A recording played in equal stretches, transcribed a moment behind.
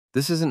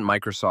This isn't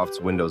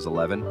Microsoft's Windows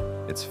 11,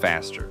 it's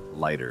faster,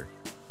 lighter,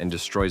 and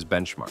destroys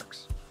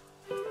benchmarks.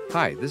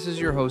 Hi, this is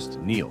your host,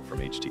 Neil from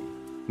HT.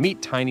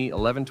 Meet Tiny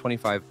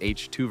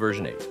 1125H2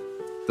 version 8,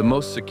 the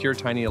most secure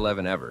Tiny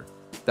 11 ever,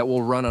 that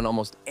will run on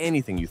almost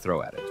anything you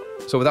throw at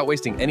it. So without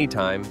wasting any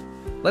time,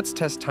 let's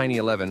test Tiny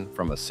 11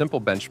 from a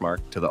simple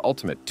benchmark to the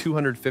ultimate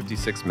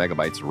 256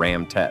 megabytes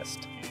RAM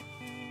test.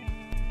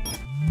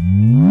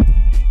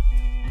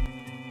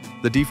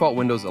 The default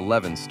Windows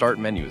 11 start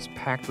menu is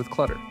packed with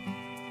clutter.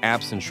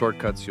 Apps and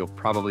shortcuts you'll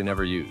probably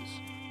never use.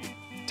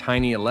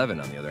 Tiny 11,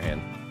 on the other hand,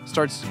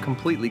 starts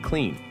completely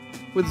clean,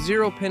 with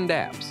 0 pinned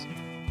apps.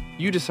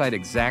 You decide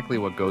exactly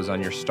what goes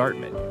on your start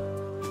menu.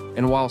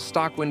 And while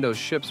stock Windows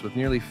ships with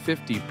nearly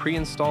 50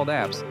 pre-installed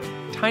apps,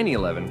 Tiny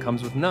 11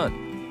 comes with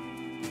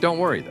none. Don't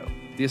worry though,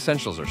 the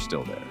essentials are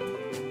still there.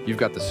 You've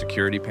got the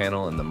security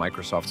panel and the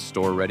Microsoft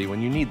Store ready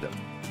when you need them.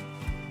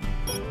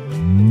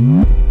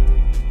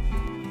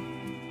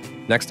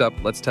 Next up,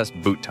 let's test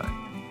boot time.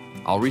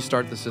 I'll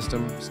restart the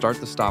system,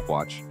 start the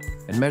stopwatch,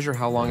 and measure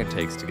how long it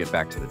takes to get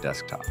back to the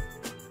desktop.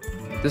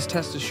 This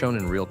test is shown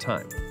in real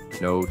time,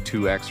 no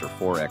 2x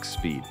or 4x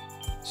speed,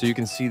 so you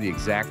can see the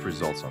exact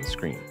results on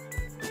screen.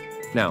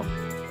 Now,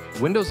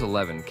 Windows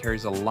 11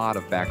 carries a lot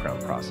of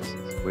background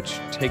processes, which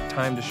take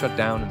time to shut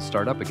down and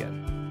start up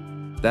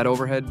again. That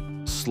overhead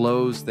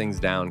slows things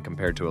down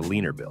compared to a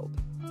leaner build.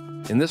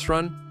 In this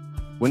run,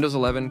 Windows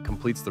 11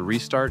 completes the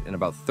restart in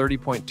about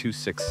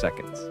 30.26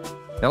 seconds.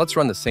 Now let's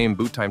run the same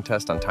boot time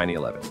test on Tiny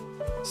 11.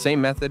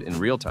 Same method in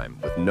real time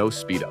with no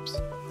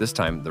speedups. This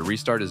time, the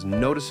restart is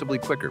noticeably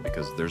quicker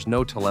because there's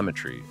no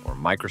telemetry or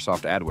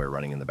Microsoft adware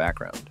running in the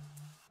background.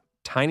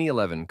 Tiny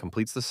 11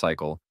 completes the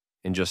cycle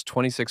in just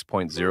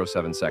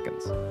 26.07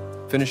 seconds,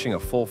 finishing a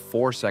full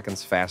 4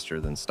 seconds faster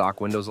than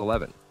stock Windows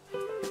 11.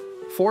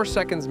 4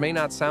 seconds may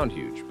not sound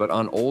huge, but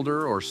on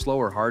older or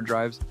slower hard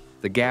drives,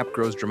 the gap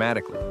grows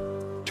dramatically,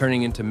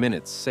 turning into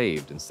minutes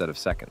saved instead of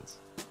seconds.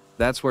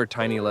 That's where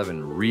Tiny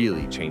 11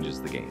 really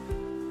changes the game.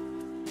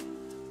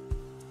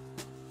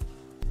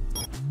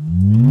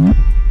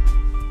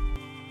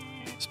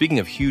 Speaking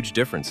of huge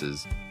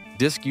differences,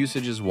 disk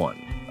usage is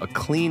one. A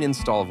clean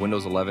install of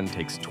Windows 11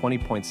 takes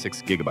 20.6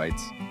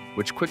 gigabytes,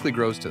 which quickly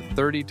grows to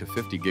 30 to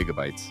 50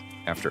 gigabytes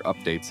after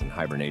updates and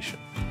hibernation.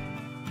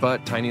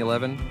 But Tiny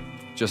 11,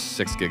 just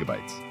 6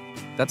 gigabytes.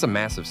 That's a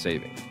massive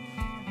saving.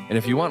 And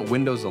if you want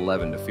Windows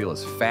 11 to feel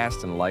as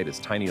fast and light as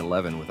Tiny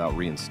 11 without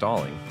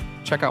reinstalling,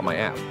 check out my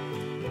app,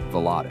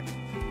 Velotic.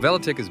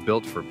 Velotic is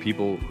built for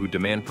people who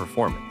demand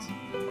performance.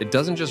 It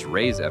doesn't just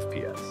raise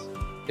FPS,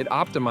 it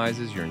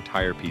optimizes your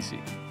entire PC.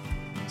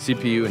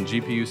 CPU and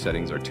GPU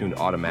settings are tuned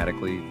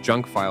automatically,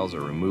 junk files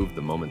are removed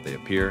the moment they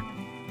appear,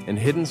 and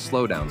hidden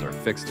slowdowns are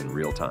fixed in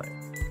real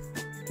time.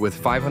 With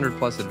 500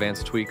 plus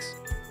advanced tweaks,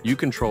 you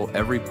control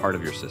every part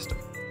of your system.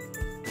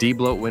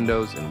 De-bloat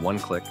Windows in one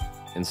click,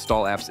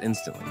 install apps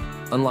instantly,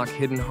 unlock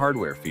hidden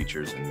hardware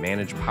features, and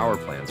manage power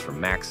plans for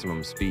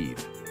maximum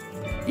speed.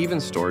 Even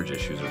storage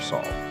issues are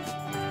solved.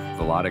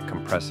 Velotic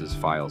compresses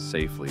files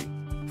safely,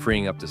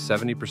 freeing up to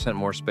 70%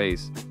 more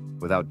space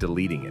without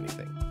deleting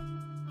anything.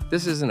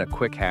 This isn't a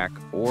quick hack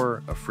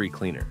or a free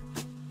cleaner.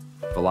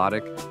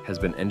 Velotic has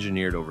been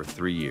engineered over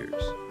 3 years,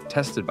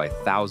 tested by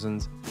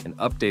thousands, and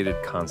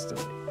updated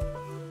constantly.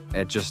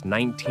 At just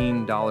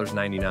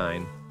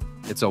 $19.99,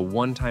 it's a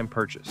one-time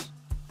purchase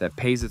that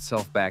pays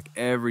itself back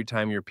every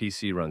time your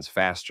PC runs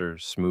faster,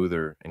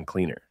 smoother, and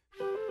cleaner.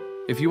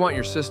 If you want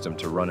your system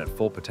to run at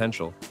full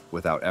potential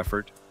without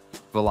effort,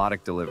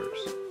 Velotic delivers.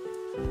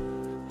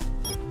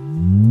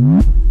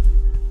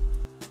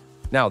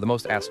 Now, the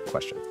most asked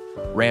question,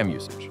 RAM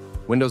usage.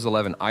 Windows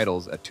 11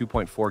 idles at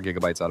 2.4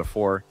 gigabytes out of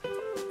 4,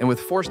 and with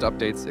forced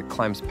updates, it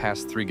climbs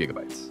past 3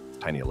 gigabytes.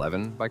 Tiny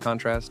 11, by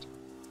contrast,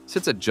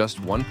 sits at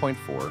just 1.4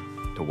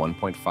 to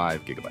 1.5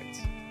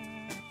 gigabytes.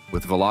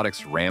 With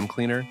Velotic's RAM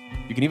cleaner,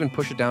 you can even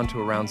push it down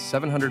to around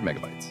 700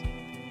 megabytes.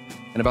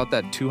 And about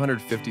that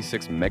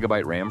 256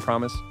 megabyte RAM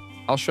promise,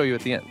 I'll show you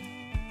at the end.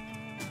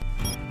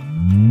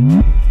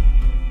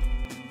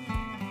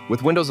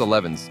 With Windows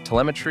 11's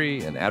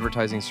telemetry and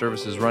advertising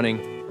services running,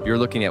 you're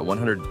looking at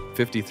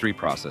 153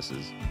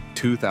 processes,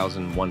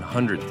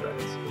 2,100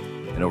 threads,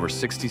 and over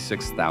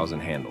 66,000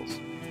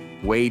 handles.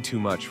 Way too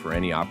much for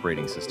any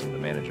operating system to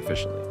manage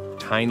efficiently.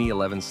 Tiny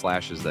 11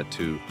 slashes that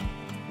to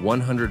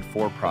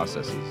 104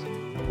 processes,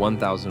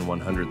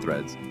 1,100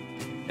 threads,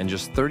 and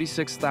just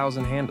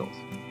 36,000 handles.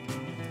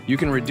 You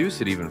can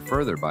reduce it even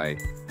further by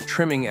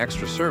trimming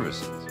extra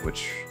services,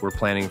 which we're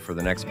planning for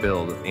the next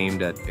build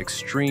aimed at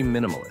extreme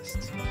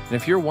minimalists. And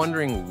if you're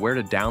wondering where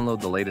to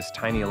download the latest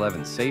Tiny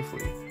 11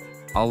 safely,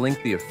 I'll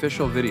link the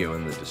official video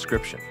in the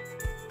description.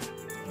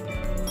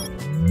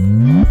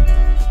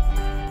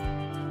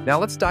 Now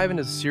let's dive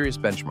into serious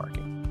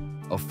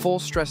benchmarking, a full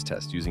stress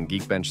test using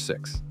Geekbench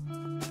 6.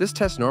 This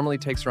test normally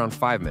takes around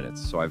 5 minutes,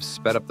 so I've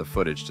sped up the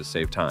footage to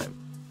save time.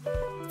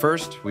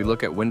 First, we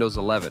look at Windows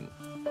 11,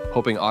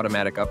 hoping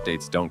automatic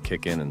updates don't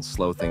kick in and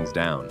slow things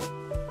down.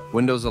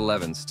 Windows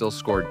 11 still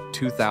scored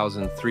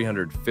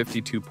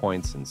 2,352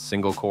 points in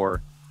single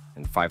core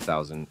and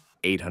 5,000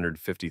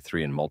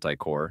 853 in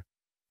multi-core,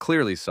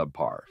 clearly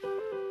subpar.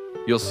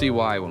 You'll see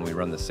why when we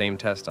run the same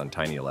test on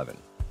Tiny 11.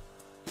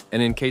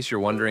 And in case you're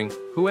wondering,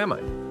 who am I?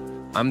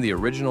 I'm the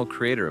original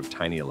creator of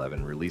Tiny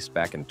 11, released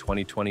back in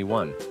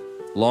 2021,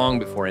 long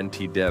before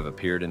NT Dev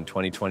appeared in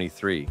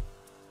 2023.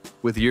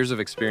 With years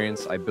of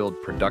experience, I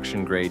build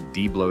production-grade,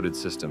 de-bloated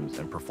systems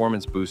and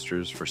performance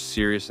boosters for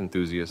serious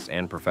enthusiasts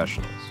and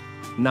professionals,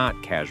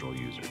 not casual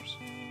users.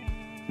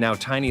 Now,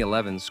 Tiny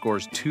 11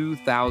 scores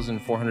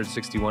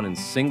 2,461 in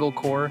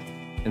single-core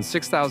and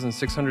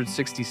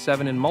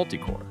 6,667 in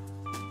multi-core,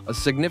 a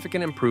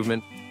significant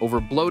improvement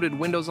over bloated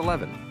Windows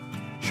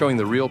 11, showing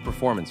the real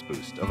performance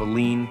boost of a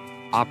lean,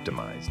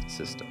 optimized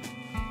system.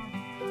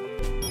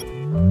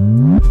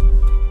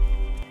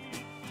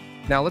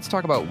 Now, let's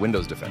talk about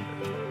Windows Defender.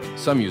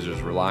 Some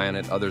users rely on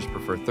it, others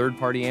prefer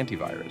third-party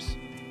antivirus,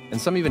 and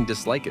some even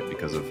dislike it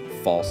because of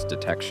false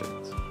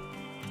detections.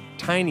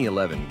 Tiny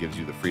 11 gives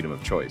you the freedom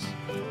of choice.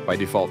 By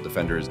default,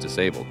 Defender is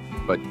disabled,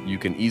 but you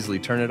can easily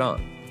turn it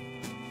on.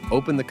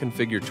 Open the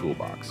Configure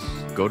toolbox,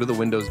 go to the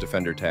Windows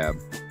Defender tab,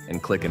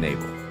 and click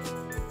Enable.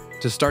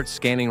 To start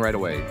scanning right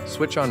away,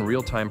 switch on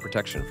real-time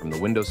protection from the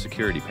Windows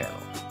Security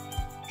panel.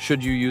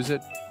 Should you use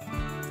it?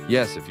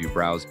 Yes, if you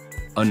browse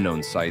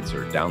unknown sites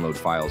or download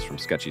files from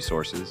sketchy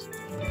sources.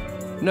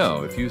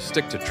 No, if you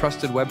stick to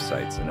trusted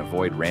websites and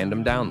avoid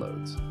random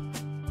downloads.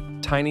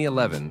 Tiny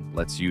 11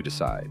 lets you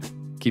decide,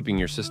 keeping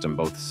your system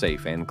both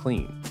safe and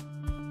clean.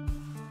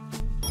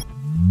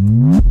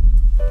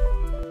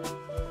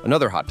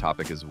 Another hot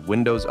topic is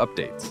Windows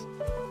updates.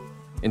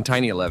 In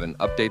Tiny 11,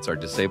 updates are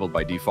disabled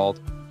by default,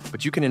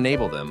 but you can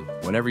enable them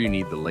whenever you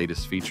need the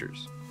latest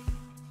features.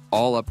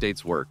 All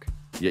updates work,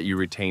 yet you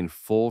retain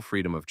full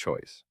freedom of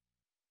choice.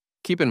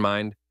 Keep in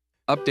mind,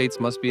 updates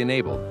must be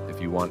enabled if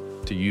you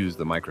want to use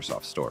the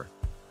Microsoft Store.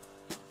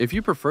 If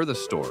you prefer the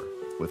store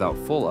without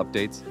full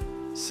updates,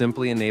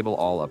 simply enable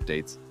all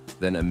updates,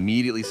 then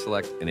immediately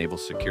select Enable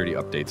Security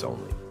Updates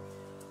Only.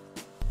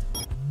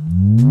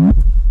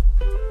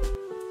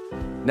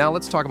 Now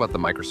let's talk about the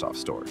Microsoft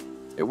Store.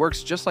 It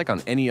works just like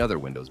on any other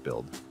Windows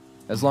build,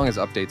 as long as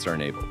updates are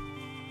enabled.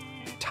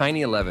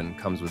 Tiny 11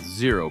 comes with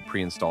 0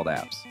 pre-installed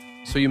apps,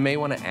 so you may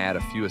want to add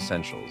a few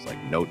essentials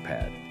like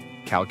Notepad,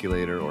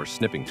 calculator, or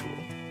snipping tool,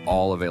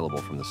 all available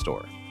from the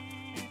store.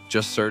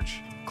 Just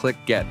search, click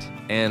Get,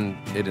 and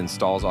it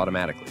installs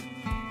automatically.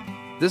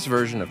 This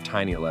version of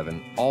Tiny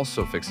 11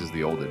 also fixes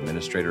the old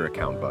administrator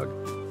account bug,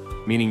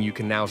 meaning you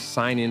can now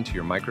sign into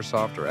your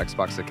Microsoft or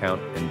Xbox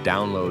account and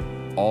download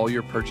all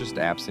your purchased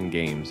apps and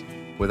games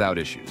without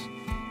issues.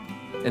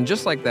 And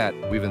just like that,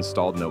 we've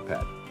installed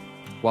Notepad.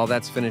 While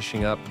that's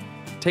finishing up,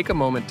 take a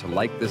moment to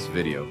like this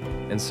video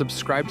and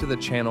subscribe to the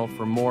channel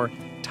for more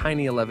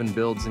Tiny 11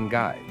 builds and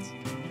guides.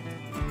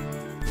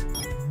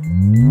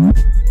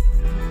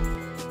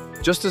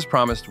 Just as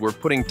promised, we're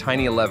putting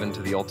Tiny 11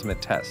 to the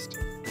ultimate test,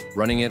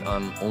 running it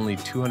on only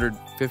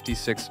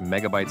 256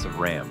 megabytes of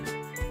RAM,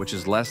 which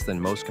is less than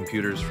most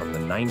computers from the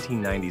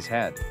 1990s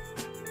had.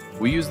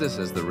 We use this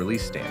as the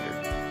release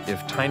standard.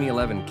 If Tiny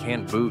 11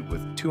 can't boot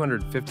with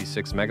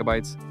 256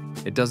 megabytes,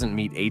 it doesn't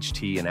meet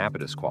HT and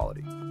Apidus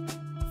quality.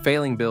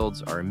 Failing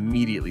builds are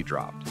immediately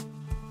dropped.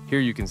 Here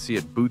you can see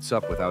it boots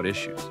up without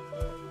issues.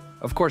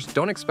 Of course,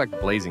 don't expect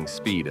blazing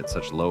speed at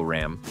such low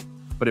RAM,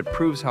 but it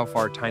proves how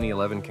far Tiny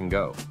 11 can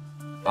go.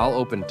 I'll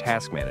open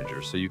Task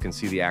Manager so you can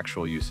see the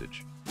actual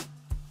usage.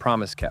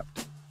 Promise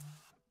kept.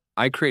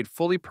 I create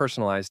fully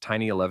personalized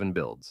Tiny 11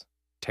 builds,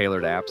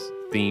 tailored apps,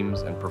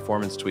 themes, and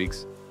performance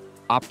tweaks,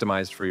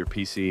 optimized for your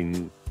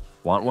PC.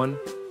 Want one?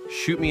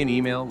 Shoot me an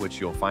email, which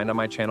you'll find on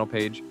my channel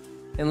page,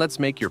 and let's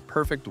make your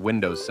perfect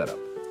Windows setup.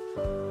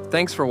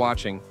 Thanks for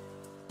watching.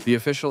 The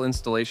official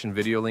installation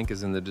video link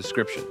is in the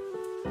description.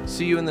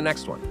 See you in the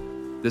next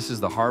one. This is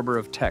the Harbor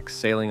of Tech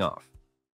sailing off.